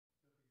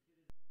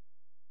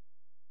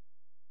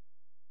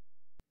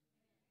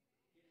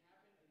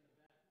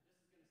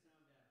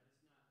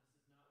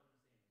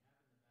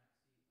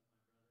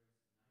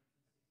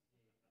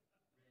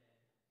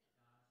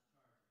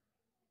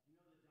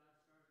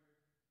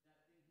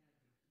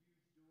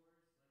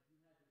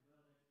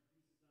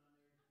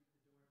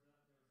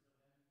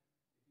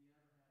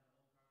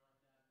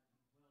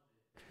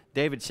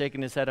David's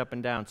shaking his head up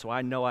and down, so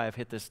I know I have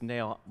hit this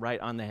nail right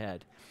on the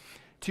head.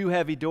 Two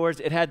heavy doors.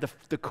 It had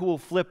the cool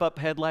flip-up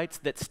headlights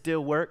that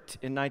still worked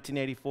in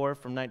 1984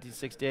 from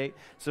 1968,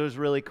 so it was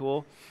really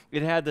cool.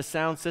 It had the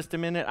sound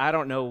system in it. I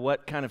don't know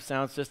what kind of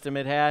sound system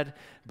it had,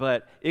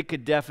 but it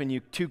could deafen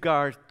you two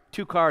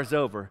cars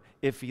over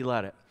if you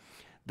let it.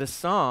 The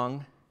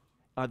song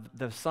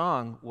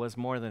was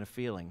More Than a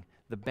Feeling.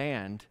 The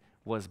band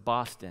was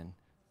Boston.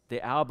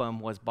 The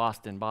album was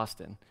Boston,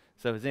 Boston.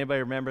 So does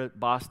anybody remember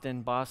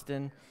Boston,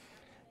 Boston?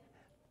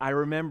 I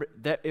remember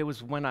that it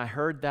was when I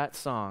heard that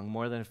song,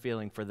 More Than a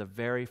Feeling, for the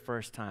very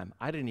first time.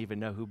 I didn't even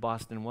know who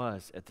Boston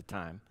was at the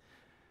time.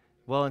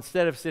 Well,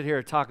 instead of sit here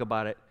and talk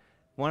about it,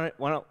 why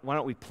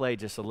don't we play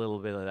just a little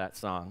bit of that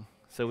song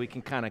so we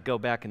can kind of go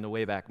back in the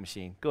Wayback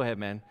Machine. Go ahead,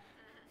 man.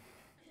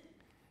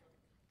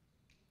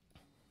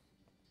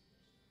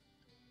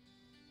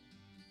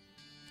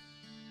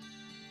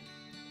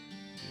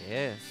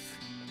 Yes.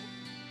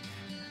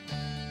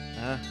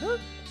 Uh-huh.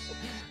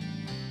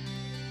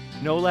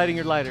 No lighting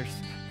your lighters.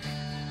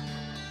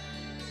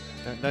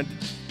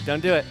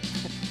 Don't do it.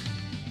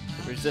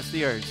 Resist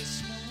the urge.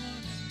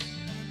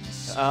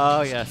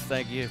 Oh, yes,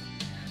 thank you.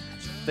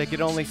 They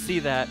could only see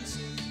that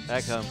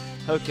back home.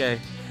 Okay.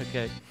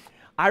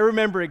 I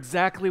remember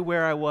exactly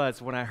where I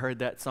was when I heard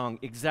that song.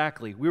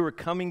 Exactly. We were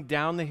coming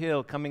down the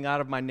hill, coming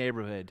out of my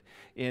neighborhood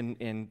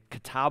in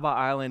Catawba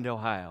Island,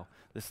 Ohio,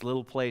 this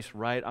little place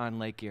right on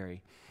Lake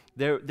Erie.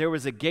 There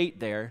was a gate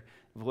there.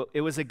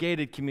 It was a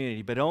gated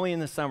community, but only in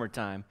the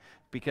summertime,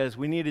 because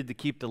we needed to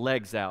keep the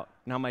legs out.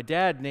 Now, my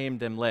dad named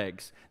them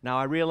legs. Now,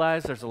 I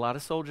realize there's a lot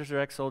of soldiers or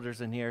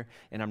ex-soldiers in here,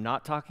 and I'm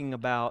not talking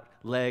about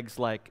legs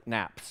like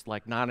naps,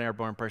 like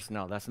non-airborne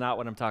personnel. That's not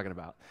what I'm talking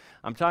about.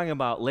 I'm talking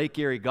about Lake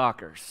Erie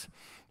gawkers,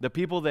 the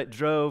people that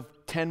drove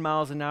 10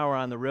 miles an hour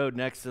on the road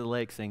next to the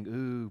lake saying,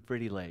 "Ooh,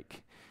 pretty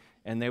lake."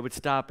 And they would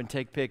stop and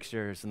take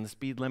pictures, and the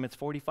speed limit's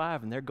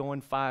 45, and they're going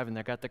 5, and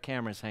they've got their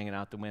cameras hanging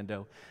out the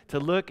window to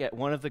look at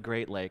one of the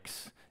Great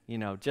Lakes. You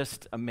know,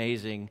 just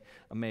amazing,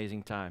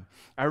 amazing time.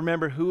 I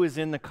remember who was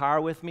in the car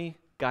with me,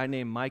 a guy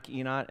named Mike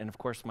Enot, and of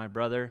course my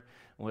brother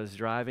was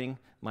driving.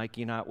 Mike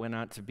Enot went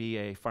on to be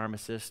a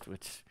pharmacist,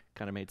 which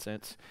kind of made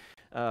sense,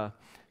 if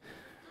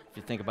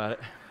you think about it.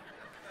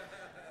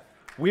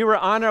 We were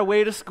on our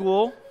way to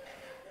school.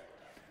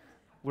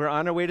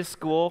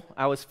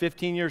 I was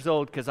 15 years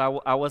old because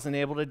I wasn't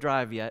able to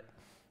drive yet,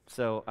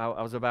 so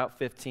I was about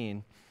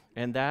 15.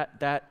 And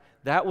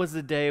that was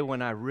the day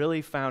when I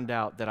really found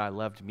out that I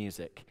loved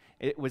music.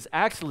 It was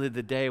actually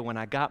the day when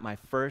I got my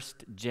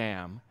first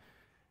jam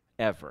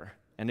ever,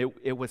 and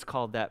it was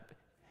called that.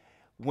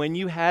 When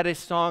you had a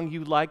song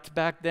you liked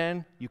back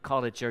then, you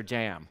called it your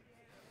jam.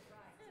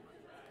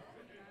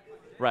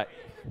 Right.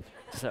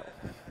 So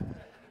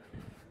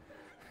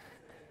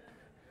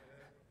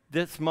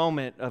this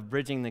moment of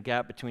bridging the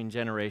gap between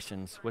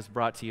generations was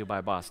brought to you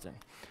by Boston.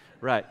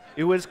 Right.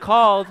 It was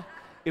called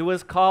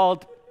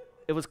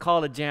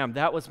a jam.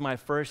 That was my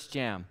first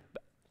jam.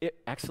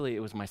 Actually,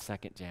 it was my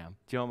second jam.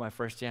 Do you know what my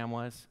first jam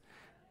was?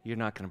 You're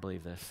not going to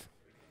believe this.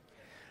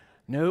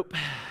 Nope.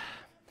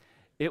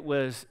 It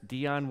was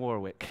Dionne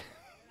Warwick.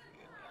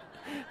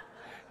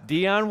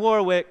 Dionne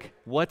Warwick,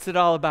 What's It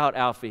All About,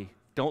 Alfie?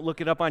 Don't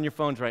look it up on your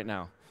phones right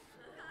now.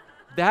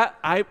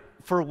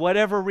 For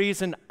whatever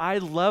reason, I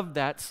loved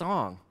that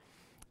song.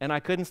 And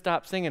I couldn't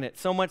stop singing it,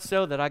 so much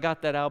so that I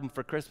got that album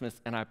for Christmas,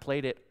 and I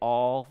played it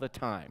all the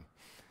time.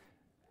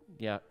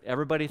 Yeah,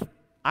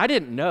 I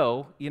didn't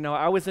know,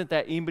 I was at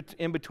that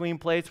in-between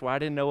place where I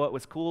didn't know what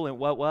was cool and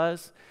what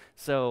was.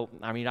 So,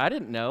 I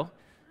didn't know.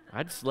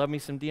 I just love me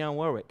some Dionne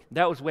Warwick.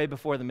 That was way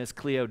before the Miss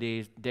Cleo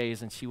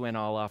days, and she went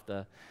all off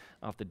the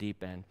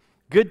deep end.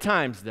 Good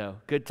times, though,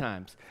 good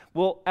times.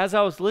 Well, as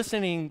I was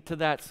listening to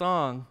that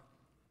song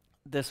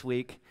this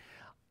week,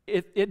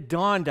 it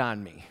dawned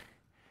on me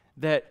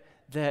that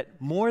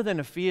more than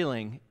a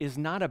feeling is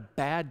not a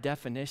bad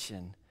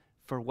definition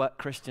for what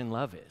Christian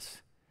love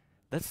is.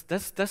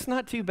 That's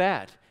not too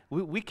bad.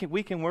 We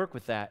can work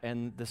with that.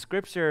 And the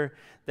scripture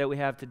that we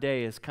have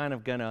today is kind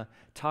of going to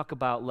talk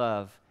about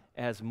love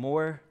as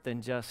more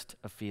than just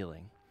a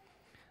feeling.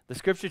 The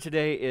scripture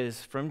today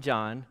is from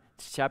John,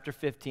 chapter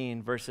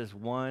 15, verses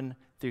 1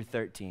 through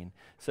 13.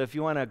 So if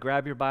you want to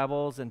grab your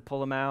Bibles and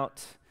pull them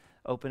out,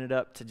 open it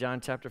up to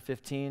John chapter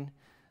 15.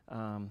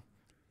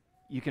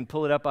 You can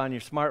pull it up on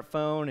your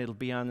smartphone. It'll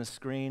be on the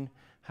screen.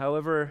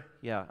 However,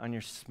 on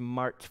your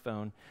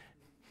smartphone.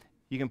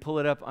 You can pull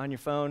it up on your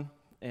phone,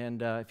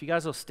 and if you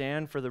guys will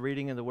stand for the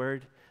reading of the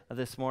word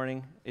this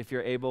morning, if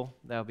you're able,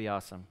 that would be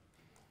awesome.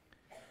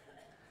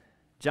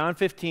 John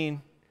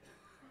 15,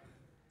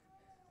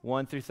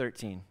 1 through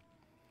 13,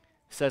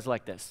 says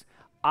like this: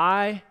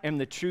 I am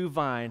the true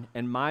vine,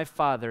 and my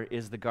Father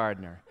is the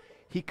gardener.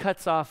 He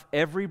cuts off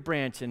every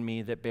branch in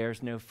me that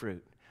bears no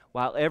fruit,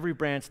 while every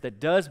branch that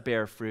does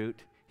bear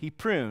fruit, he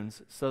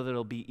prunes so that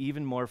it'll be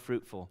even more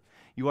fruitful.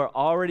 You are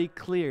already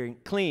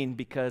clean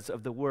because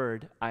of the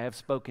word I have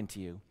spoken to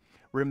you.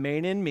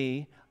 Remain in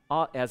me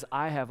as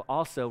I have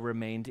also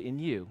remained in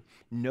you.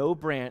 No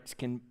branch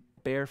can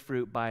bear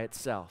fruit by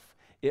itself.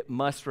 it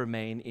must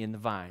remain in the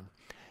vine.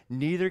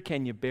 Neither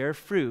can you bear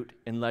fruit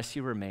unless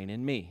you remain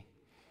in me.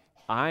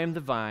 I am the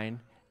vine,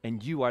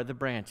 and you are the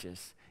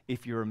branches.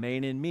 If you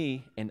remain in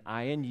me, and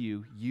I in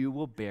you, you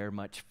will bear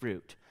much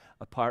fruit.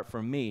 Apart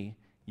from me,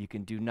 you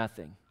can do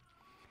nothing.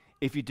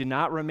 If you do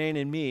not remain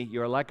in me,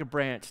 you are like a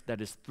branch that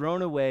is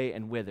thrown away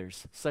and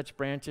withers. Such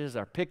branches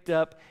are picked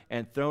up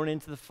and thrown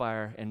into the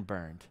fire and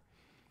burned.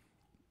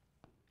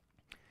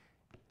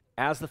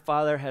 As the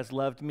Father has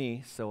loved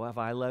me, so have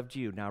I loved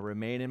you. Now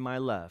remain in my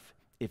love.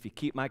 If you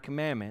keep my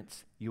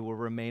commandments, you will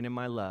remain in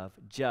my love,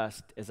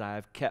 just as I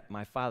have kept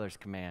my Father's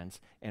commands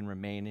and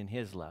remain in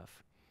his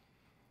love.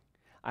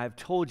 I have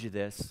told you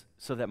this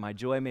so that my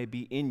joy may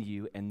be in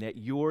you and that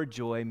your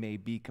joy may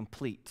be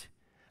complete.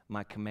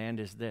 My command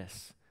is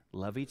this: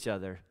 love each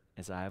other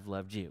as I have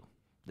loved you.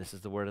 This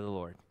is the word of the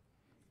Lord.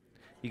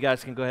 You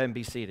guys can go ahead and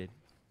be seated.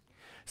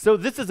 So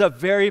this is a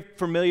very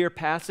familiar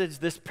passage,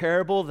 this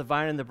parable, the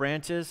vine and the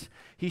branches.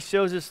 He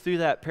shows us through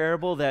that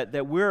parable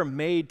that we're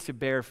made to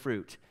bear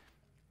fruit.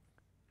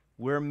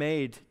 We're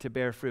made to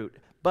bear fruit.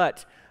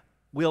 But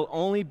we'll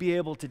only be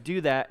able to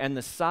do that, and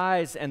the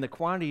size and the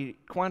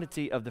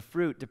quantity of the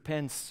fruit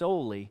depends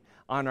solely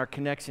on our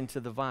connection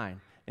to the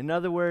vine. In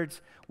other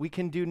words, we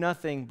can do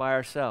nothing by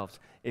ourselves.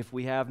 If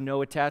we have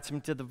no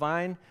attachment to the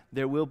vine,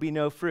 there will be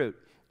no fruit.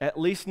 At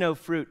least no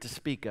fruit to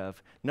speak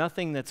of.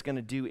 Nothing that's going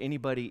to do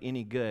anybody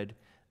any good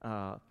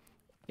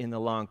in the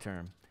long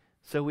term.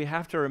 So we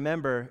have to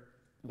remember,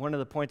 one of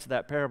the points of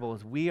that parable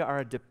is we are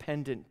a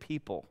dependent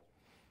people.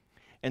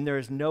 And there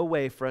is no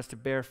way for us to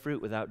bear fruit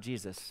without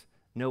Jesus.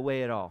 No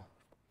way at all.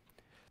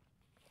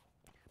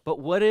 But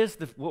what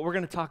we're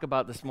going to talk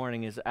about this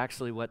morning is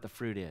actually what the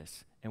fruit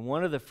is. And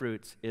one of the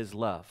fruits is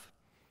love.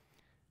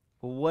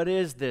 Well, what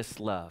is this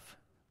love?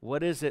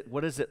 What is it?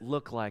 What does it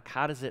look like?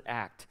 How does it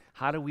act?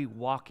 How do we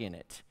walk in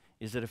it?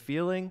 Is it a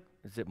feeling?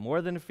 Is it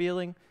more than a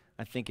feeling?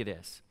 I think it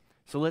is.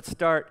 So let's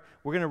start.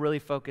 We're going to really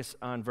focus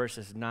on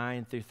verses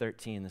 9 through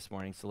 13 this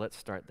morning, so let's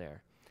start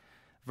there.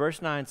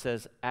 Verse 9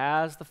 says,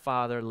 "As the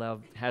Father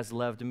has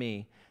loved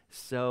me,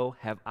 so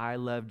have I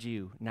loved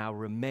you. Now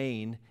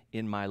remain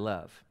in my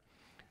love."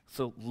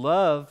 So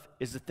love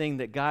is the thing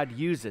that God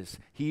uses.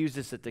 He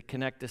uses it to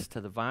connect us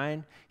to the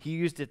vine. He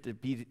used it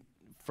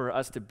for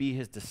us to be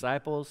his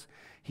disciples.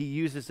 He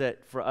uses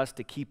it for us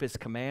to keep his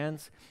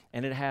commands,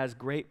 and it has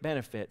great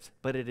benefits,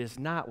 but it is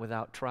not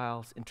without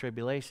trials and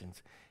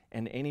tribulations.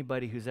 And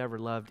anybody who's ever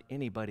loved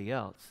anybody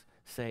else,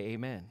 say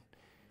amen.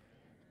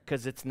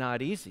 Because it's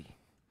not easy.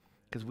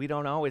 Because we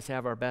don't always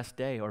have our best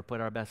day or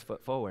put our best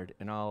foot forward,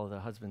 and all the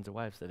husbands and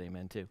wives said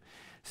amen too.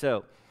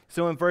 So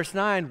in verse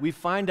 9, we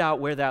find out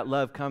where that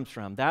love comes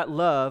from. That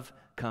love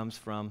comes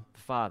from the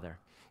Father.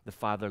 The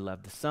Father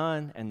loved the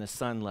Son, and the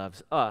Son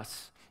loves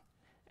us,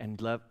 and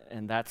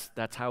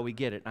that's how we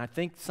get it. And I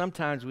think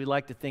sometimes we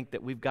like to think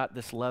that we've got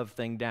this love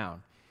thing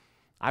down.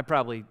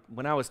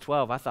 When I was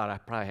 12, I thought I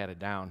probably had it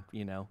down,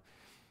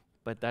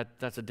 but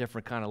that's a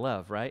different kind of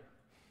love, right?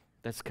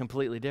 That's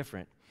completely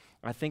different.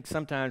 I think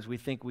sometimes we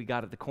think we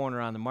got at the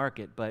corner on the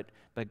market, but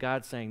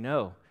God's saying,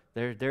 no,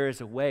 there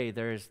is a way,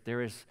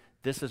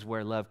 this is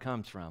where love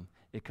comes from.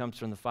 It comes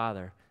from the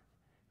Father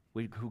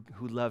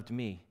who loved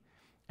me,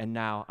 and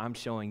now I'm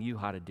showing you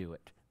how to do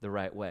it the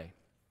right way.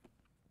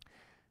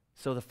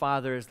 So the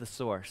Father is the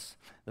source.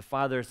 The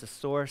Father is the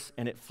source,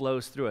 and it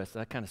flows through us.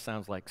 That kind of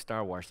sounds like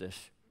Star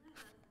Wars-ish.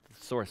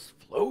 The source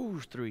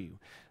flows through you.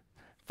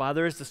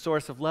 Father is the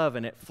source of love,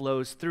 and it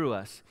flows through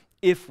us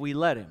if we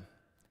let him.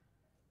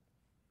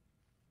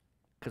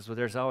 Because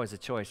there's always a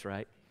choice,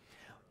 right?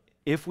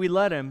 If we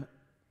let him,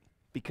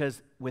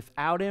 because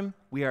without him,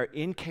 we are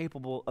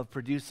incapable of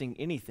producing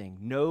anything.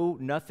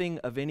 Nothing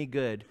of any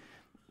good,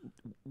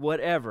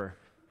 whatever.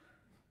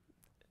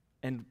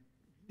 And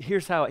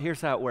here's how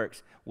it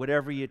works.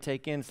 Whatever you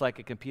take in, it's like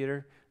a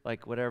computer.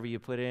 Like whatever you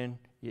put in,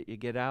 you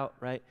get out,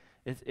 right?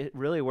 It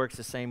really works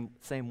the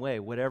same way.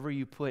 Whatever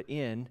you put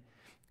in,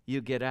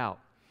 you get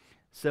out.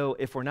 So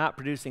if we're not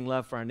producing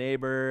love for our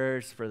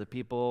neighbors, for the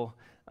people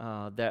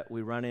that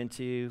we run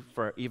into,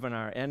 for even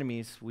our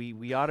enemies,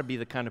 we ought to be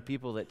the kind of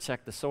people that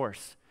check the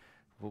source.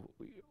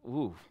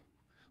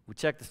 We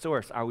check the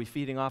source. Are we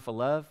feeding off of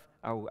love?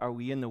 Are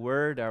we in the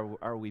Word?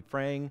 Are we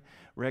praying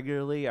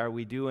regularly? Are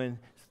we doing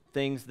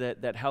things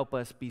that help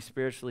us be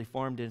spiritually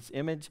formed in His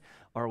image?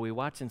 Or are we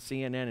watching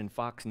CNN and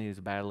Fox News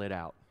battle it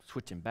out,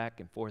 switching back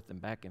and forth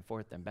and back and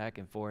forth and back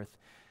and forth?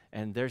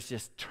 And there's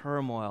just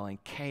turmoil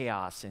and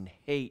chaos and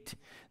hate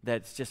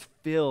that's just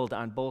filled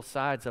on both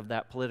sides of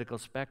that political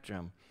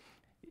spectrum.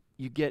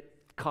 You get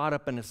caught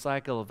up in a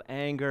cycle of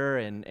anger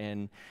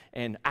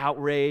and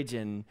outrage,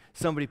 and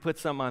somebody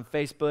puts something on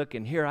Facebook,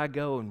 and here I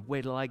go, and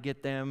wait till I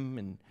get them.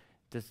 And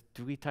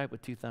do we type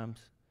with two thumbs?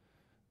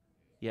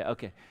 Yeah,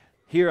 okay.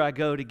 Here I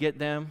go to get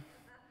them.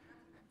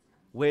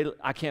 Wait,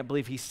 I can't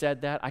believe he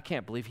said that. I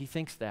can't believe he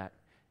thinks that.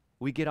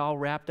 We get all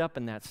wrapped up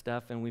in that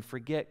stuff, and we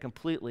forget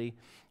completely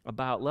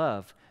about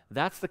love.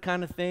 That's the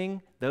kind of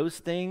thing, those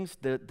things,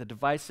 the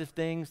divisive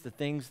things, the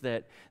things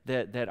that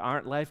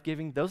aren't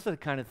life-giving, those are the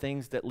kind of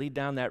things that lead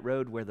down that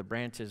road where the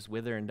branches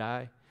wither and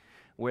die.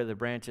 where the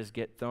branches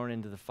get thrown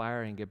into the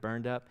fire and get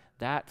burned up.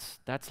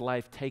 That's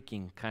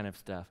life-taking kind of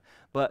stuff.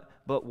 But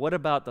what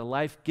about the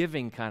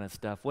life-giving kind of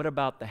stuff? What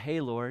about the,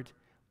 hey, Lord,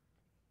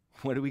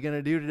 what are we going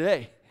to do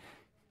today?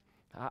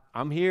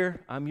 I'm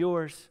here. I'm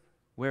yours.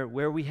 Where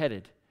are we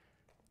headed?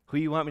 Who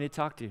you want me to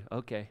talk to?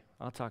 Okay,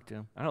 I'll talk to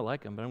him. I don't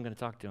like him, but I'm going to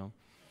talk to him.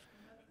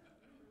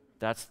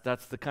 That's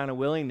the kind of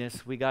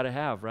willingness we got to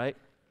have, right?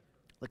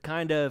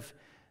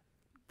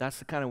 That's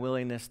the kind of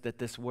willingness that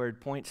this word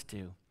points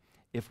to.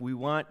 If we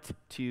want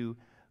to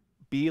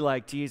be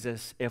like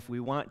Jesus, if we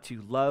want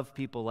to love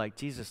people like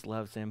Jesus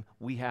loves them,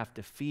 we have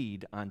to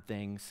feed on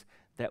things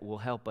that will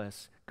help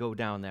us go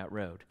down that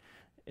road.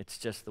 It's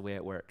just the way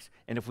it works.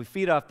 And if we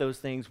feed off those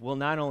things, we'll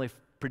not only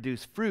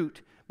produce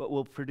fruit, but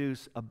we'll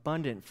produce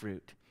abundant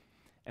fruit.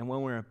 And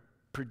when we're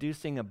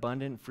producing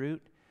abundant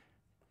fruit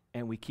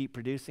and we keep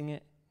producing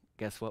it,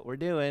 guess what we're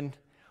doing?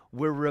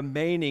 We're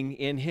remaining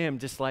in him,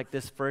 just like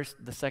the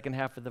second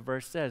half of the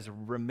verse says,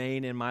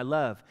 remain in my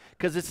love.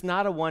 Because it's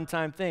not a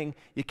one-time thing.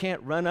 You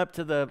can't run up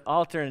to the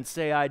altar and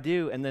say, I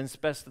do, and then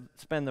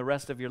spend the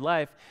rest of your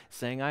life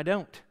saying, I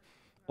don't.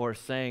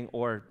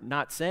 Or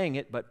not saying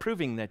it, but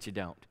proving that you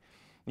don't.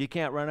 You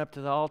can't run up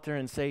to the altar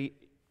and say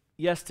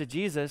yes to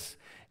Jesus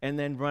and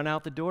then run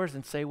out the doors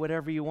and say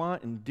whatever you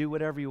want and do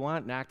whatever you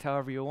want and act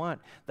however you want.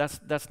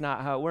 That's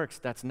not how it works.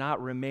 That's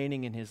not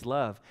remaining in his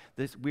love.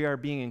 We are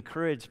being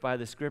encouraged by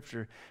the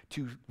scripture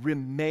to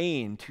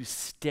remain, to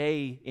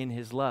stay in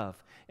his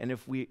love. And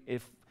if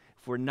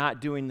we're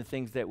not doing the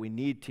things that we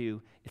need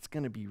to, it's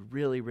going to be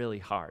really, really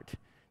hard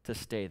to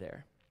stay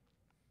there.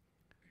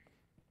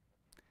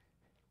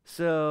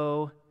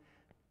 So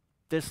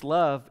this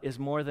love is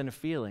more than a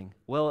feeling.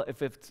 Well,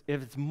 if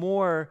it's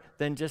more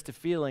than just a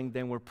feeling,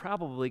 then we're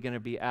probably going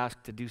to be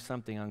asked to do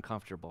something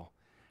uncomfortable,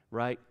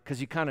 right? Because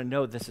you kind of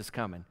know this is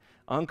coming.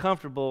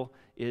 Uncomfortable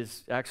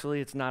is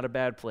actually, it's not a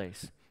bad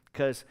place.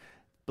 Because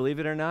believe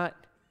it or not,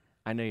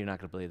 I know you're not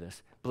going to believe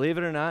this. Believe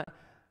it or not,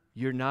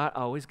 you're not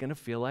always going to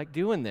feel like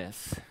doing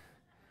this.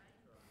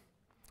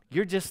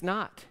 You're just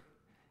not.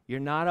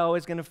 You're not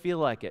always going to feel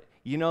like it.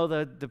 You know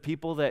the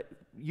people that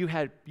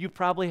you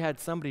probably had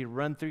somebody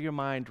run through your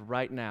mind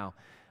right now.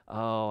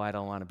 Oh, I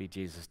don't want to be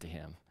Jesus to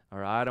him.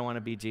 Or I don't want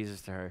to be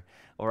Jesus to her.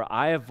 Or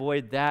I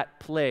avoid that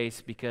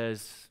place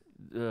because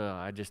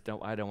I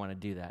don't want to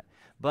do that.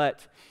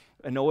 But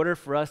in order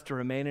for us to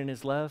remain in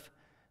his love,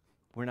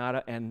 we're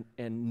not, and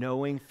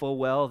knowing full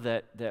well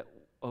that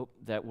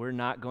we're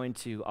not going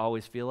to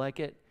always feel like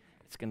it,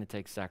 it's going to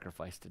take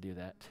sacrifice to do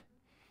that.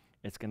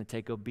 It's going to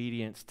take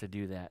obedience to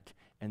do that.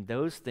 And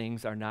those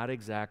things are not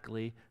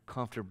exactly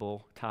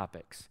comfortable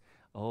topics.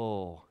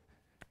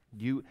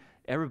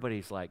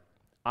 Everybody's like,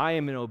 I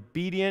am an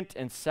obedient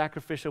and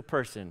sacrificial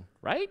person,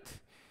 right?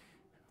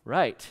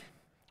 Right.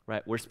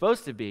 We're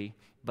supposed to be,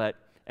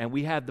 and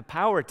we have the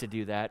power to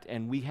do that,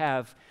 and we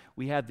have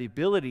the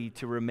ability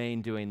to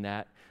remain doing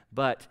that,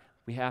 but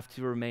we have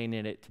to remain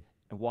in it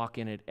and walk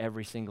in it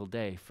every single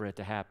day for it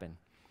to happen.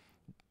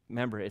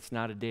 Remember, it's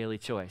not a daily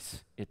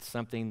choice. It's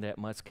something that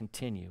must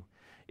continue.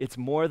 It's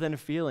more than a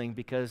feeling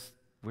because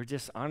we're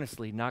just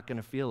honestly not going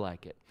to feel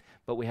like it.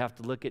 But we have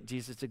to look at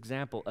Jesus'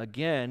 example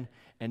again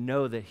and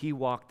know that he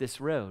walked this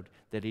road,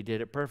 that he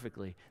did it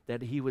perfectly,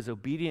 that he was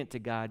obedient to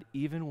God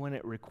even when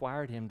it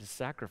required him to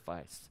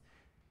sacrifice,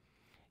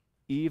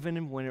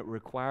 even when it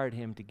required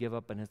him to give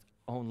up on his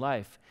own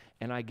life.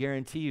 And I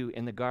guarantee you,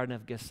 in the Garden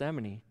of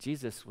Gethsemane,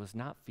 Jesus was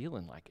not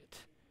feeling like it.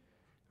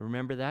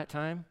 Remember that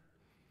time?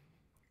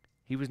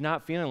 He was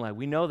not feeling like it.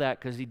 We know that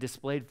because he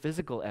displayed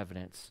physical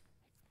evidence.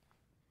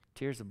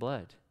 Tears of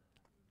blood.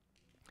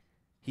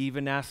 He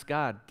even asked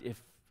God,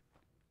 if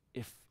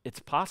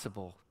it's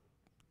possible,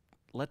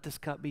 let this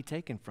cup be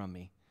taken from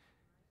me,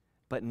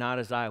 but not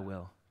as I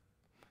will,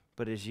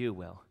 but as you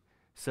will.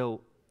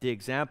 So the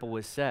example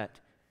was set.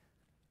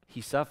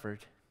 He suffered,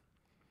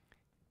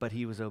 but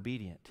he was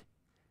obedient.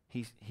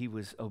 He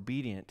was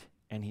obedient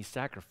and he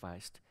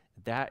sacrificed.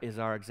 That is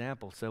our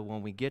example. So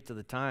when we get to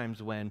the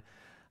times when,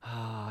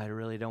 I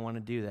really don't want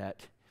to do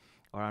that,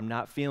 or I'm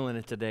not feeling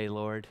it today,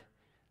 Lord,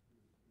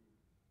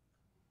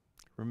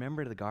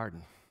 remember the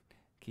garden.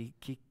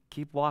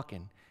 Keep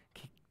walking.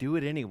 Do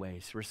it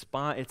anyways.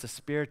 Respond. It's a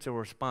spiritual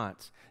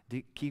response.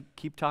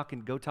 Keep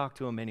talking. Go talk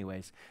to him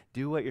anyways.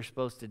 Do what you're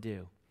supposed to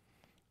do.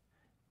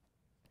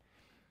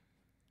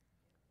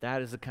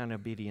 That is the kind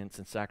of obedience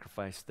and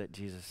sacrifice that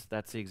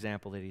that's the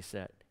example that he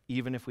set,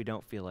 even if we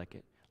don't feel like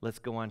it. Let's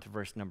go on to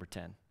verse number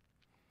 10.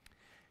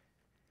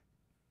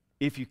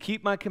 If you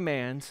keep my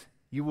commands,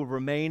 you will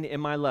remain in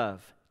my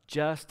love,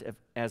 just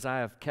as I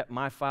have kept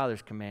my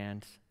Father's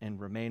commands and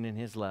remain in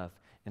his love.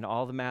 And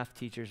all the math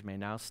teachers may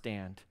now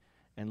stand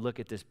and look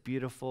at this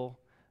beautiful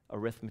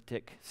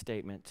arithmetic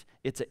statement.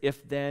 It's a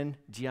if-then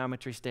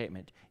geometry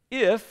statement.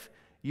 If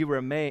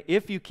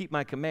you keep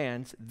my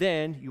commands,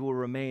 then you will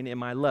remain in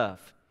my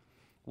love.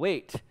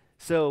 Wait,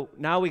 so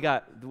now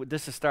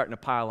this is starting to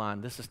pile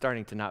on. This is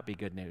starting to not be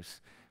good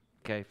news.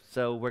 Okay,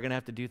 so we're going to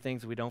have to do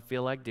things we don't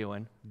feel like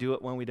doing, do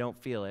it when we don't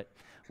feel it.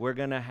 We're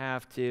going to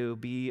have to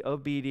be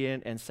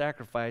obedient and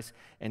sacrifice,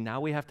 and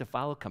now we have to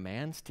follow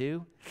commands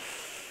too?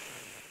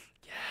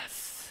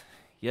 Yes.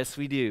 Yes,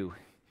 we do.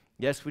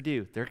 Yes, we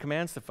do. There are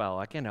commands to follow.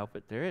 I can't help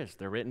it. There is.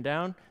 They're written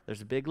down.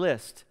 There's a big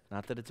list.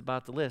 Not that it's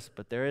about the list,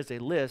 but there is a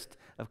list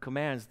of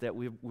commands that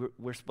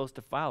we're supposed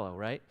to follow,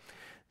 right?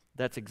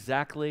 That's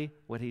exactly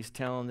what he's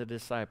telling the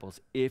disciples.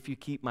 If you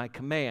keep my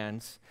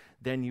commands,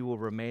 then you will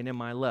remain in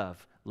my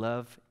love.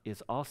 Love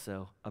is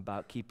also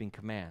about keeping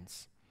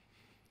commands.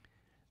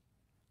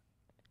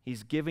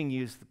 He's giving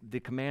you the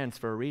commands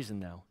for a reason,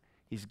 though.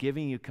 He's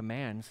giving you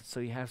commands so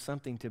you have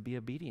something to be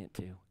obedient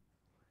to.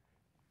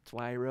 That's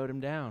why I wrote them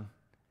down.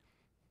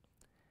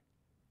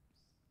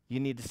 You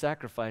need to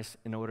sacrifice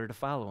in order to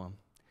follow him.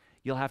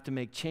 You'll have to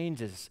make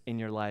changes in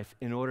your life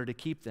in order to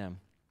keep them.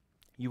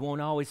 You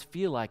won't always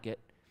feel like it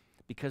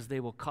because they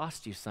will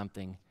cost you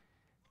something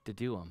to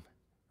do them,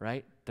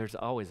 right? There's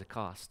always a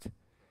cost.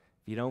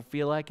 If you don't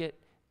feel like it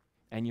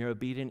and you're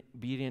obedient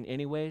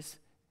anyways,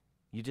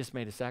 you just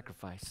made a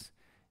sacrifice.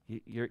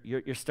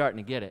 You're starting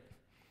to get it.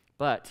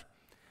 But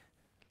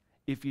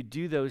if you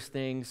do those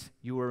things,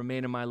 you will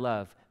remain in my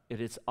love. It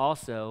is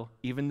also,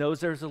 even though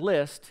there's a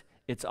list,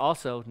 it's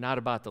also not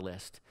about the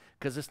list,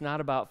 because it's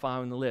not about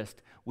following the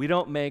list. We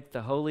don't make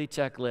the holy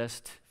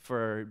checklist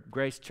for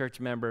Grace Church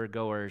member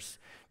goers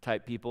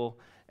type people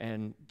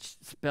and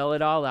spell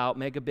it all out,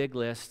 make a big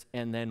list,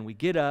 and then we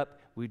get up,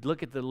 we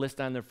look at the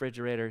list on the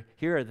refrigerator.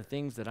 Here are the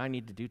things that I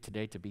need to do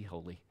today to be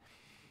holy.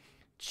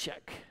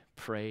 Check.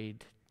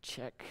 Prayed.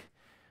 Check.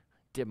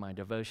 Did my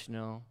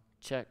devotional.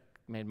 Check.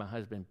 Made my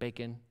husband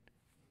bacon.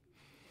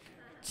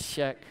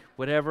 Check.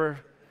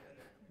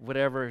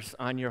 Whatever's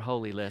on your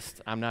holy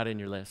list. I'm not in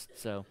your list,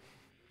 so.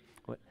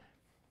 But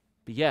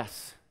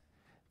yes,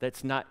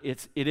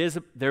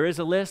 there is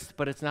a list,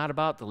 but it's not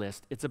about the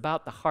list. It's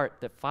about the heart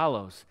that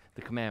follows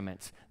the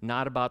commandments,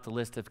 not about the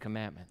list of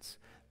commandments.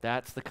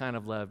 That's the kind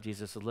of love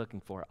Jesus is looking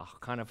for, a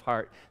kind of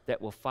heart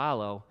that will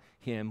follow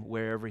him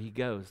wherever he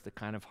goes, the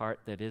kind of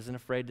heart that isn't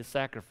afraid to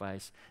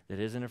sacrifice, that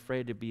isn't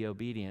afraid to be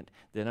obedient,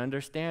 that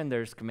understand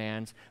there's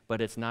commands, but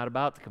it's not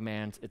about the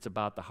commands, it's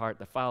about the heart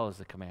that follows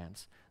the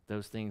commands.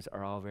 Those things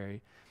are all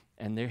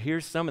and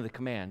here's some of the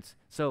commands.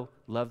 So,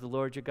 love the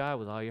Lord your God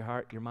with all your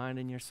heart, your mind,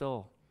 and your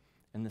soul.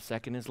 And the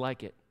second is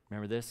like it.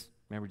 Remember this?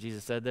 Remember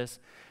Jesus said this?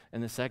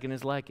 And the second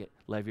is like it.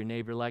 Love your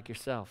neighbor like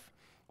yourself.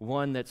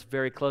 One that's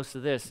very close to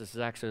this is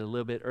actually a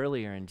little bit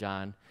earlier in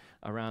John,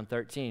 around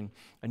 13.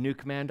 A new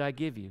command I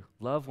give you,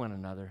 love one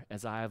another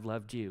as I have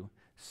loved you,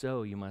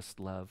 so you must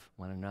love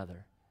one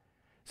another.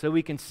 So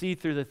we can see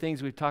through the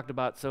things we've talked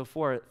about so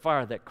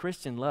far that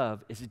Christian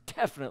love is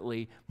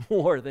definitely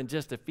more than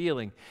just a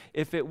feeling.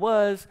 If it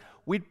was,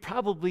 we'd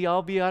probably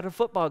all be at a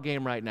football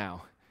game right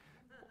now.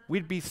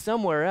 We'd be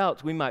somewhere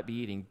else. We might be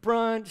eating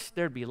brunch.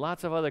 There'd be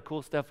lots of other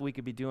cool stuff we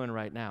could be doing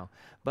right now.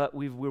 But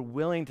we're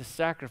willing to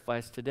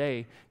sacrifice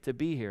today to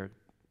be here.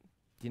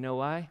 Do you know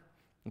why?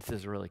 This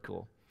is really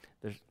cool.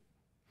 This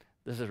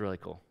is really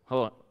cool.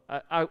 Hold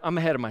on. I'm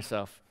ahead of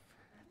myself.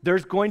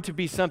 There's going to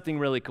be something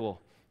really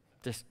cool.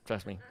 Just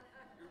trust me.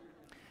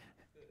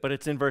 But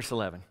it's in verse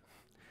 11.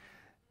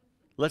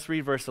 Let's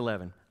read verse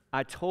 11.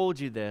 I told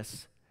you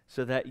this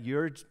so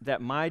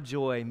that my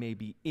joy may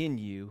be in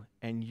you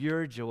and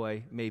your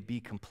joy may be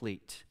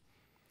complete.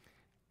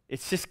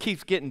 It just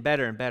keeps getting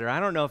better and better.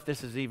 I don't know if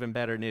this is even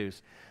better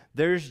news.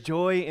 There's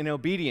joy in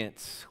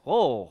obedience.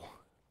 Oh,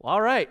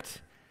 all right.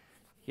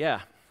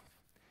 Yeah.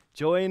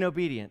 Joy in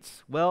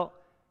obedience. Well,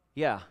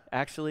 yeah,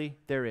 actually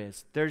there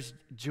is. There's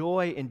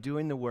joy in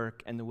doing the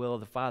work and the will of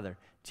the Father.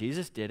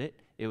 Jesus did it.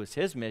 It was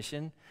his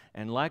mission,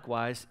 and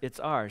likewise, it's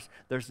ours.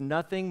 There's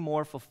nothing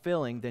more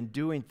fulfilling than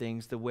doing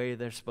things the way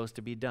they're supposed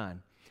to be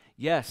done.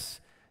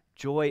 Yes,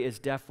 joy is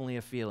definitely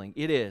a feeling.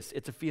 It is.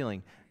 It's a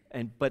feeling.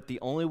 But the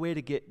only way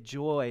to get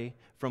joy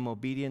from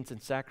obedience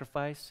and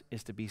sacrifice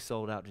is to be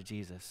sold out to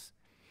Jesus.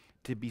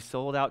 To be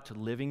sold out to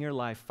living your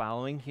life,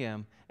 following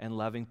him, and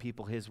loving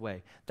people his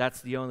way.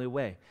 That's the only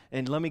way.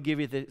 And let me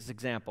give you this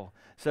example.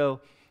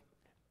 So,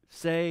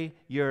 say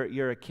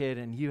you're a kid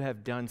and you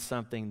have done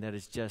something that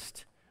is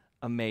just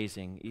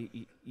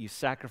amazing. You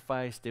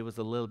sacrificed, it was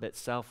a little bit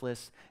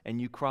selfless,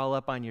 and you crawl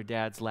up on your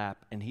dad's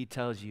lap and he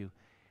tells you,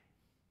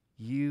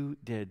 you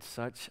did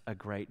such a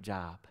great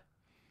job.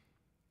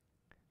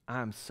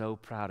 I'm so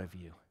proud of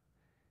you.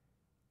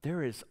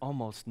 There is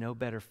almost no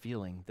better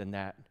feeling than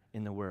that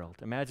in the world.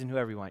 Imagine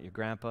whoever you want, your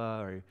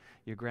grandpa or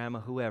your grandma,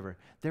 whoever.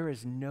 There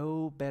is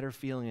no better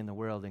feeling in the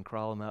world than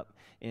crawling up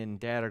in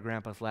dad or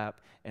grandpa's lap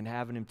and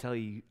having him tell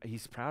you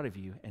he's proud of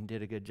you and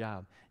did a good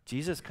job.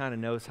 Jesus kind of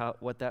knows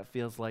what that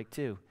feels like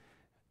too.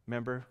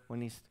 Remember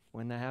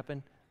when that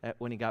happened?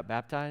 When he got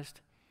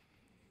baptized?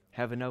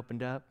 Heaven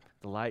opened up,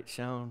 the light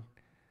shone,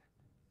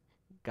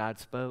 God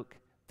spoke,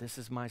 "This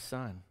is my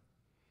son,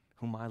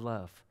 whom I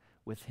love.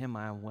 With him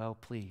I am well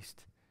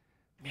pleased."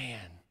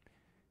 Man,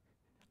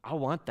 I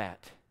want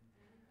that.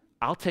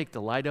 I'll take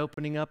the light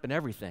opening up and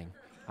everything.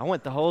 I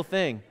want the whole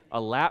thing.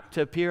 A lap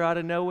to appear out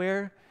of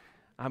nowhere.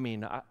 I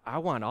mean, I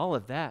want all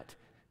of that.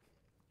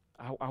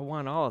 I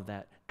want all of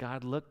that.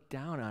 God looked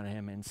down on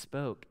him and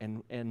spoke.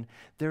 And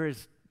there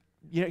is,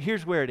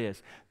 here's where it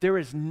is. There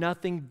is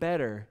nothing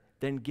better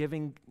than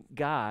giving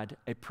God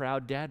a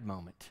proud dad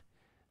moment.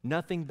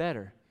 Nothing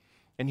better.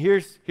 And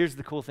here's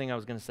the cool thing I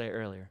was going to say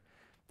earlier.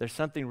 There's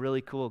something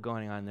really cool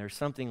going on. There's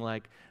something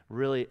like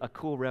really a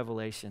cool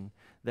revelation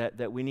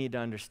that we need to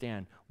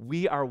understand.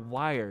 We are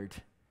wired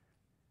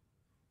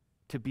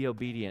to be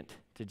obedient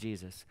to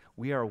Jesus.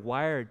 We are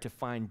wired to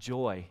find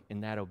joy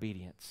in that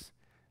obedience.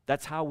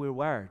 That's how we're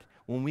wired.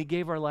 When we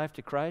gave our life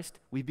to Christ,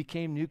 we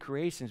became new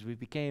creations. We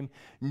became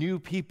new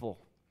people.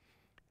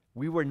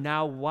 We were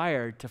now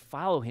wired to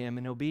follow him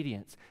in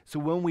obedience. So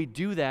when we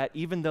do that,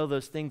 even though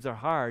those things are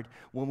hard,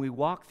 when we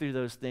walk through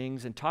those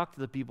things and talk to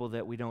the people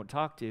that we don't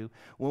talk to,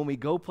 when we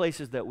go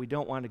places that we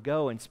don't want to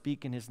go and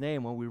speak in his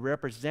name, when we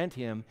represent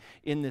him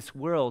in this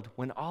world,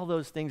 when all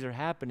those things are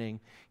happening,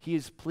 he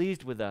is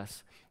pleased with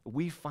us.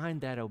 We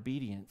find that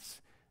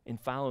obedience in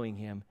following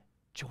him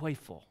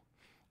joyful.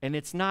 And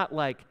it's not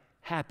like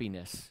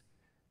happiness.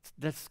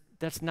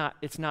 It's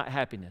not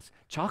happiness.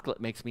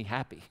 Chocolate makes me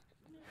happy.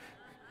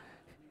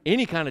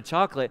 Any kind of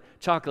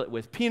chocolate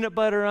with peanut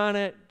butter on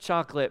it,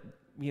 chocolate,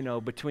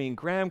 between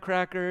graham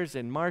crackers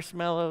and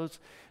marshmallows,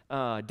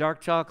 dark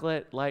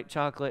chocolate, light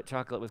chocolate,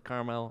 chocolate with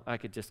caramel. I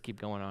could just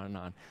keep going on and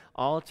on.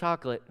 All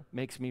chocolate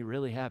makes me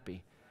really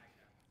happy,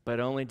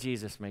 but only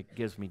Jesus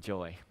gives me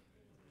joy.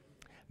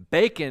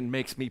 Bacon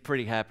makes me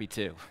pretty happy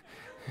too.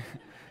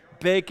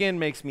 Bacon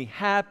makes me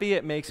happy.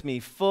 It makes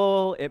me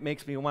full. It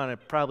makes me want to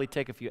probably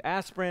take a few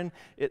aspirin.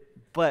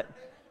 But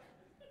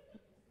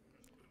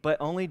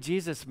only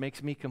Jesus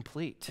makes me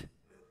complete.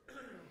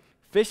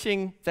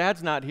 Fishing,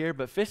 Thad's not here,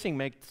 but fishing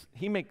makes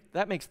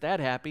Thad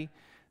happy.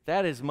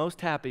 Thad is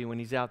most happy when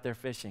he's out there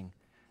fishing.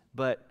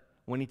 But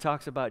when he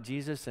talks about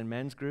Jesus in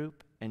men's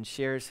group and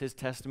shares his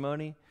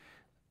testimony,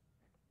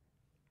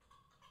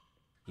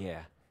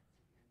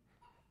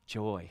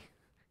 joy.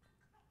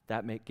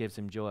 That gives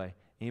him joy.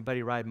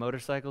 Anybody ride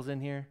motorcycles in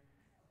here?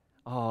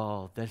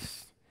 Oh,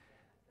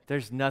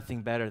 there's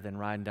nothing better than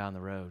riding down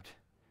the road.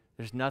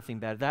 There's nothing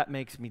better. That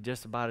makes me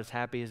just about as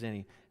happy as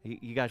any.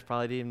 You guys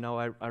probably didn't even know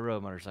I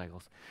rode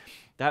motorcycles.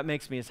 That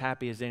makes me as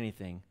happy as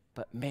anything.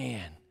 But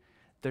man,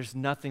 there's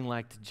nothing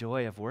like the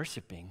joy of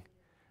worshiping,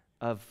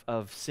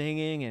 of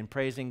singing and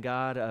praising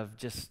God, of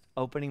just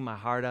opening my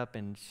heart up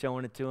and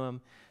showing it to him.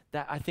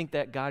 I think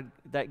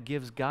that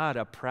gives God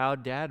a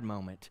proud dad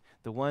moment,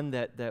 the one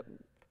that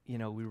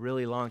we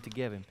really long to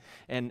give him.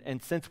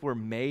 And since we're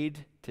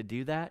made to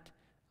do that,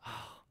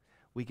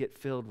 we get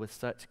filled with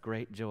such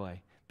great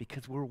joy.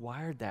 Because we're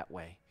wired that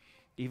way.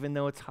 Even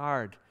though it's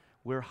hard,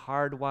 we're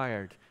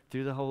hardwired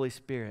through the Holy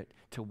Spirit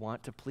to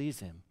want to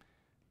please him.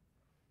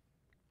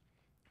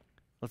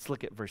 Let's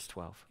look at verse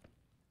 12.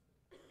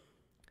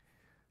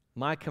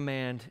 My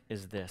command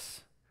is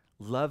this: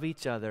 love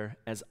each other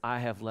as I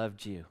have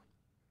loved you.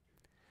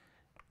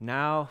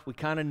 Now we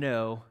kind of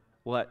know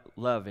what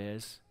love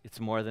is. It's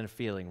more than a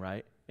feeling,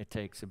 right? It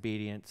takes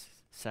obedience,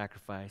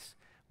 sacrifice.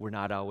 We're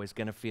not always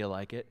going to feel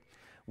like it.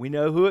 We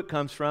know who it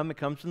comes from. It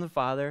comes from the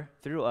Father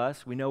through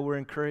us. We know we're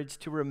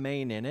encouraged to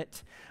remain in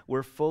it.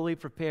 We're fully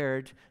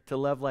prepared to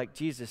love like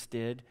Jesus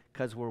did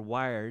because we're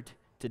wired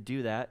to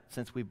do that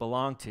since we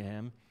belong to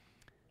him.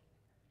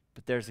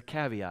 But there's a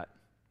caveat.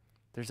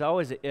 There's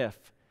always an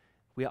if.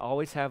 We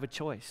always have a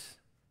choice.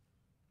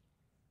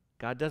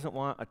 God doesn't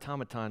want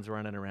automatons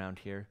running around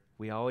here.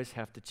 We always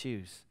have to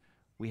choose.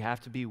 We have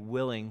to be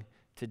willing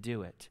to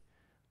do it.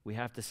 We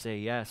have to say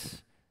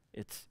yes.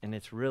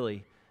 It's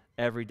really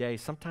every day.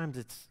 Sometimes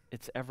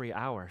it's every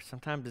hour.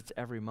 Sometimes it's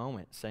every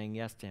moment saying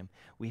yes to him.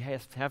 We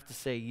have to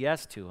say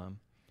yes to him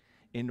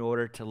in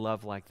order to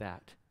love like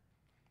that.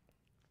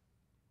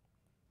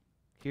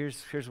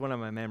 Here's one of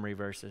my memory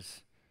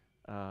verses.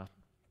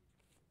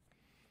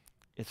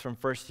 It's from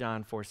 1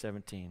 John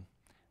 4:17.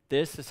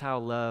 This is how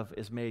love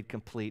is made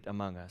complete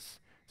among us,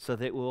 so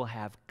that we'll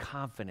have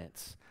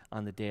confidence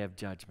on the day of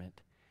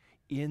judgment.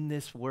 In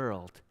this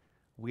world,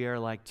 we are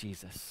like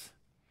Jesus.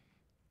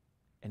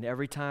 And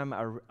every time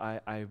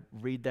I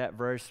read that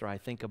verse or I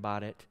think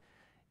about it,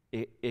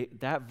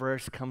 that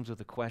verse comes with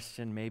a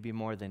question maybe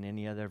more than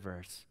any other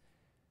verse.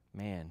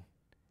 Man,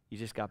 you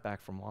just got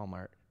back from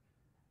Walmart.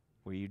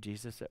 Were you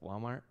Jesus at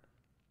Walmart?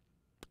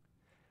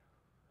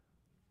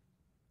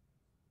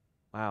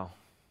 Wow.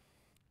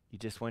 You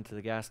just went to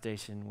the gas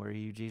station. Were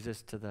you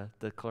Jesus to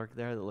the clerk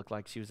there that looked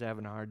like she was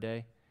having a hard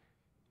day?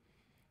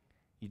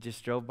 You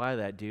just drove by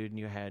that dude and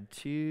you had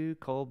 2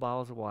 cold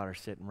bottles of water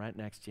sitting right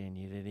next to you and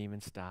you didn't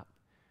even stop.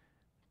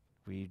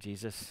 Were you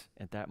Jesus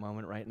at that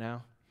moment right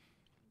now?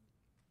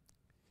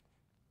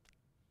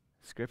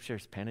 Scripture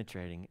is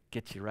penetrating. It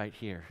gets you right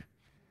here.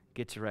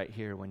 Gets you right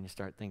here when you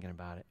start thinking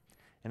about it.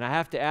 And I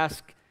have to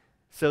ask,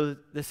 so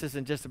this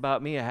isn't just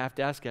about me, I have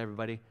to ask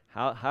everybody,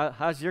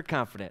 how's your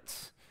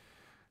confidence?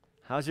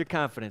 How's your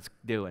confidence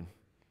doing?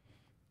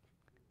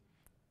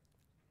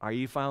 Are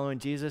you following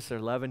Jesus or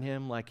loving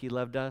him like he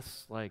loved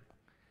us, like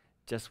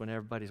just when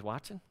everybody's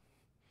watching?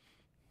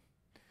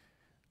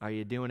 Are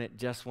you doing it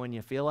just when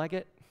you feel like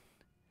it?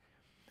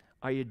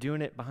 Are you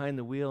doing it behind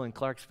the wheel in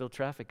Clarksville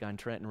traffic on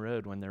Trenton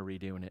Road when they're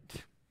redoing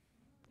it?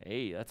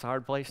 Hey, that's a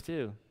hard place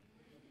too.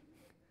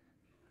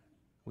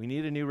 We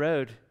need a new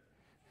road.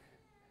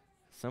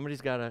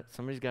 Somebody's got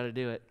to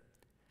do it.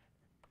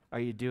 Are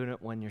you doing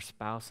it when your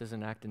spouse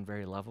isn't acting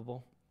very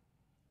lovable?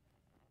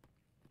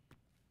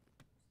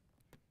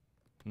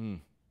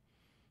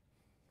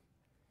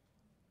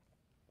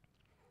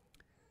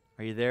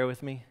 Are you there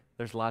with me?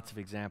 There's lots of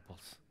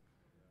examples.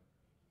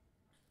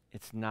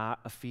 It's not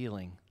a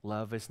feeling.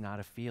 Love is not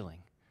a feeling.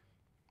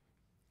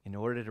 In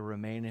order to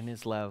remain in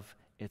his love,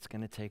 it's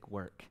going to take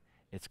work.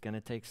 It's going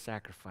to take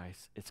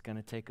sacrifice. It's going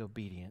to take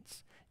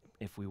obedience.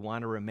 If we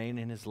want to remain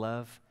in his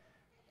love,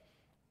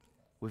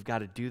 we've got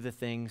to do the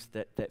things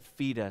that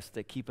feed us,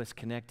 that keep us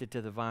connected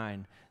to the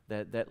vine,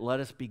 that let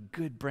us be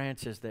good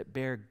branches that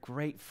bear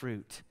great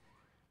fruit.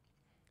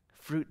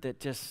 Fruit that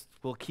just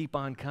will keep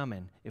on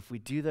coming. If we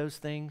do those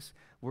things,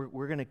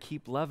 we're going to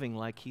keep loving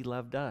like he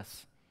loved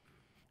us.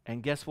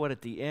 And guess what?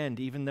 At the end,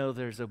 even though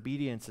there's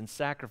obedience and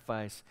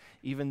sacrifice,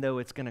 even though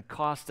it's going to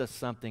cost us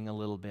something a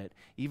little bit,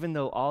 even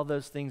though all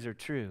those things are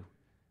true,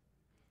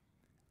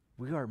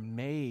 we are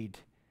made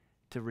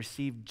to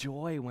receive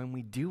joy when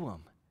we do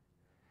them.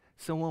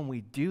 So when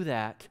we do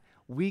that,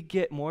 we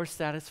get more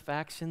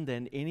satisfaction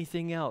than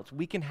anything else.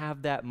 We can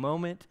have that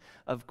moment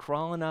of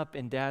crawling up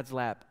in Dad's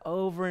lap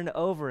over and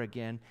over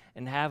again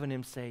and having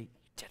him say, "You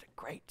did a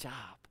great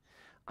job.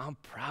 I'm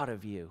proud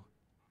of you."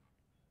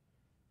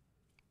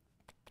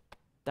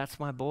 That's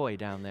my boy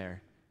down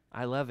there.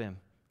 I love him.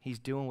 He's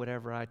doing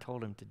whatever I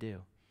told him to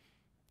do.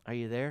 Are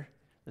you there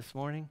this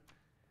morning?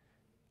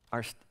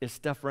 Is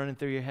stuff running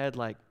through your head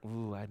like,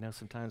 "Ooh, I know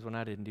sometimes when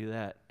I didn't do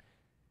that."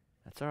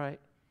 That's all right.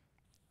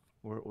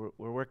 We're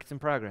working in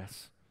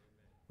progress.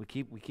 We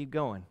keep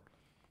going.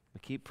 We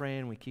keep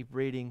praying. We keep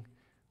reading.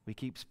 We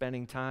keep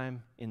spending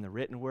time in the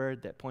written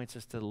word that points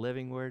us to the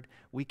living word.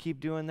 We keep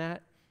doing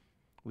that.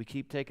 We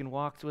keep taking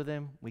walks with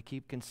him. We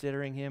keep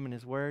considering him and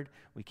his word.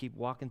 We keep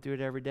walking through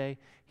it every day.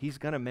 He's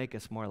going to make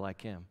us more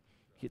like him.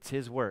 It's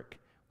his work.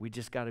 We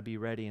just got to be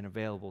ready and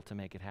available to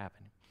make it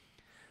happen.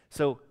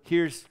 So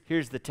here's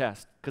the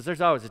test, because there's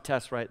always a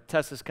test, right?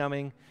 Test is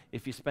coming.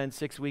 If you spend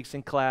 6 weeks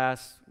in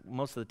class,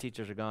 most of the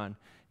teachers are gone.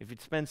 If you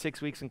spend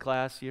 6 weeks in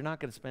class, you're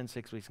not going to spend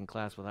 6 weeks in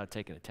class without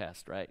taking a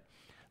test, right?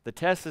 The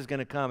test is going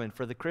to come, and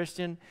for the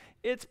Christian,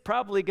 it's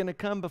probably going to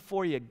come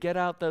before you get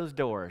out those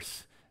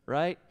doors,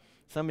 right?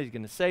 Somebody's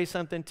going to say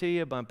something to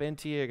you, bump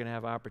into you. You're going to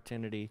have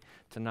opportunity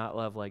to not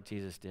love like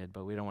Jesus did,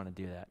 but we don't want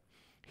to do that.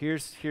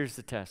 Here's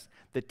the test.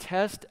 The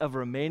test of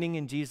remaining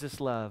in Jesus'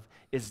 love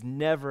is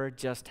never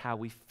just how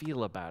we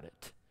feel about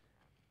it,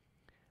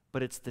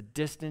 but it's the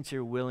distance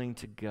you're willing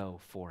to go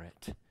for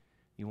it.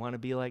 You want to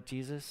be like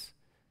Jesus?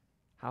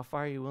 How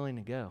far are you willing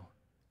to go?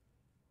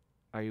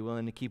 Are you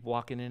willing to keep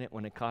walking in it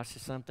when it costs you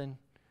something?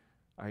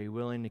 Are you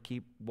willing to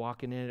keep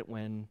walking in it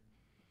when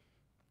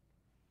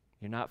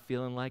you're not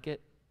feeling like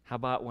it? How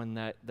about when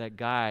that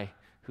guy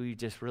who you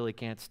just really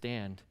can't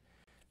stand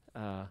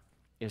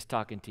is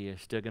talking to you?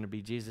 Still going to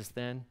be Jesus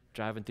then?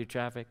 Driving through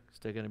traffic?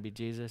 Still going to be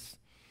Jesus?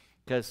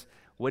 Because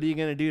what are you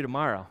going to do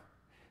tomorrow?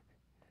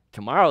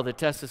 Tomorrow the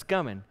test is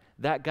coming.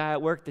 That guy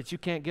at work that you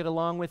can't get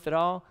along with at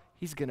all,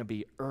 he's going to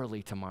be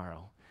early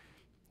tomorrow.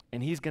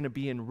 And he's going to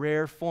be in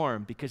rare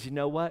form because you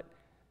know what?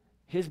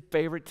 His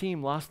favorite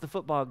team lost the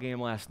football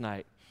game last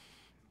night.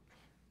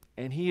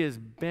 And he is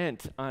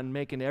bent on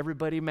making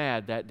everybody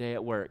mad that day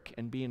at work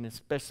and being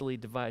especially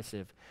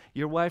divisive.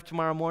 Your wife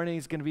tomorrow morning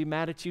is going to be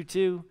mad at you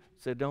too,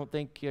 so don't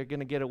think you're going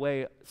to get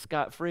away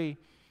scot-free.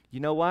 You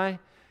know why?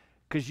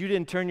 Because you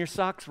didn't turn your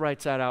socks right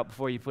side out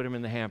before you put them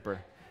in the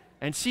hamper.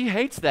 And she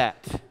hates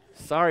that.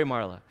 Sorry,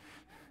 Marla.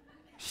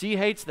 She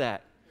hates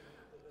that.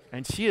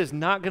 And she is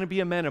not going to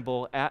be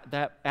amenable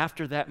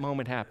after that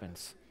moment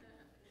happens.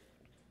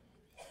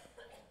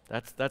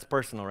 That's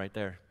personal right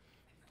there.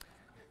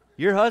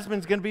 Your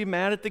husband's going to be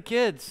mad at the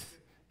kids.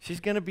 She's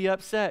going to be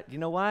upset. You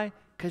know why?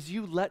 Because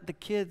you let the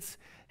kids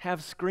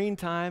have screen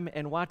time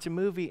and watch a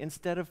movie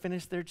instead of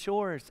finish their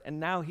chores, and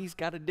now he's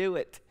got to do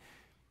it.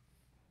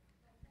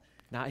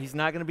 Now he's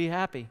not going to be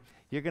happy.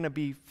 You're going to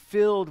be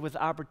filled with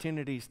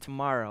opportunities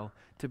tomorrow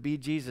to be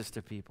Jesus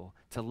to people,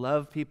 to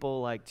love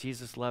people like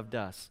Jesus loved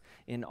us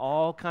in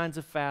all kinds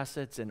of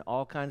facets, in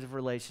all kinds of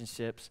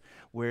relationships.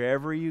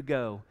 Wherever you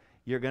go,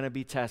 you're going to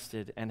be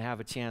tested and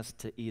have a chance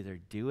to either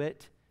do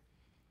it,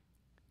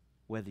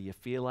 whether you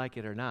feel like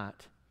it or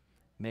not,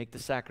 make the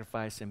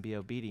sacrifice and be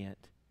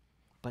obedient.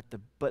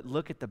 But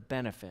look at the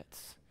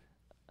benefits.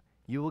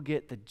 You will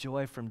get the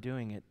joy from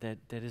doing it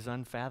that is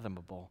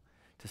unfathomable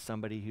to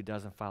somebody who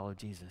doesn't follow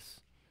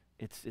Jesus.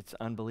 It's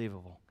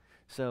unbelievable.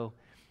 So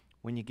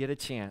when you get a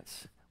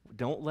chance,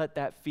 don't let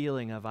that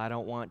feeling of I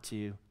don't want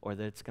to or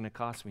that it's going to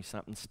cost me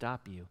something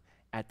stop you.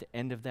 At the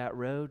end of that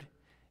road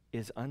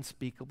is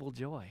unspeakable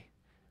joy.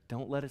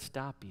 Don't let it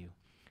stop you.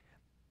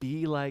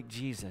 Be like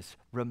Jesus.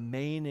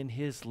 Remain in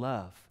his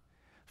love.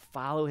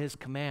 Follow his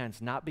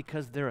commands, not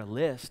because they're a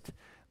list,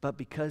 but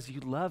because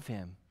you love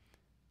him.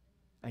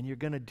 And you're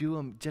going to do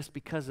them just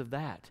because of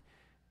that.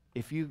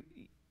 If you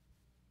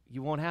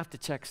you won't have to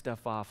check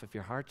stuff off if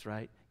your heart's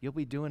right. You'll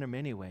be doing them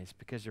anyways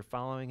because you're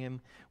following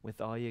him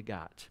with all you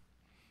got.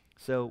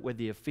 So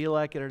whether you feel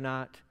like it or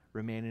not,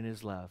 remain in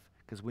his love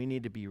because we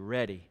need to be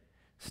ready.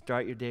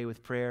 Start your day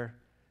with prayer.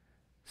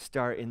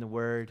 Start in the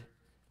Word.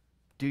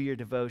 Do your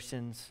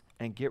devotions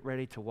and get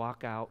ready to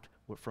walk out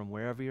from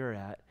wherever you're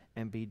at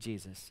and be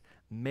Jesus.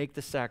 Make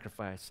the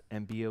sacrifice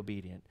and be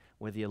obedient,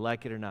 whether you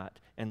like it or not.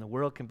 And the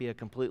world can be a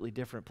completely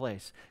different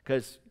place.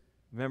 Because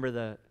remember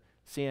the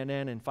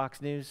CNN and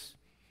Fox News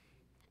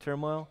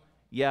turmoil?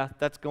 Yeah,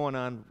 that's going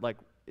on. Like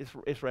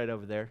it's right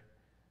over there.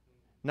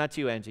 Not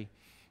you, Angie.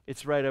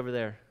 It's right over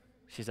there.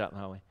 She's out in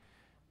the hallway.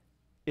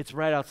 It's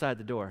right outside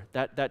the door.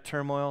 That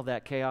turmoil,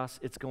 that chaos,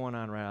 it's going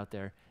on right out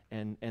there.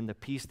 And the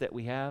peace that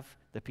we have,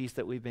 the peace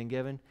that we've been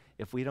given,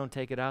 if we don't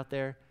take it out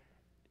there,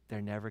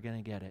 they're never going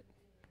to get it.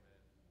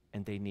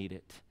 And they need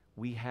it.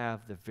 We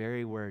have the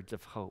very words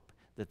of hope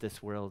that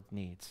this world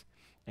needs.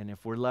 And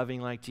if we're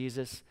loving like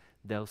Jesus,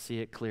 they'll see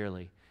it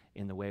clearly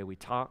in the way we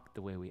talk,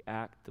 the way we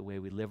act, the way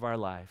we live our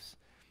lives,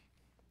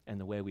 and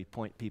the way we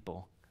point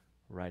people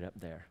right up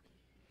there.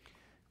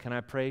 Can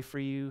I pray for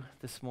you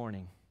this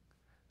morning?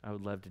 I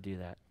would love to do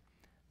that.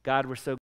 God, we're so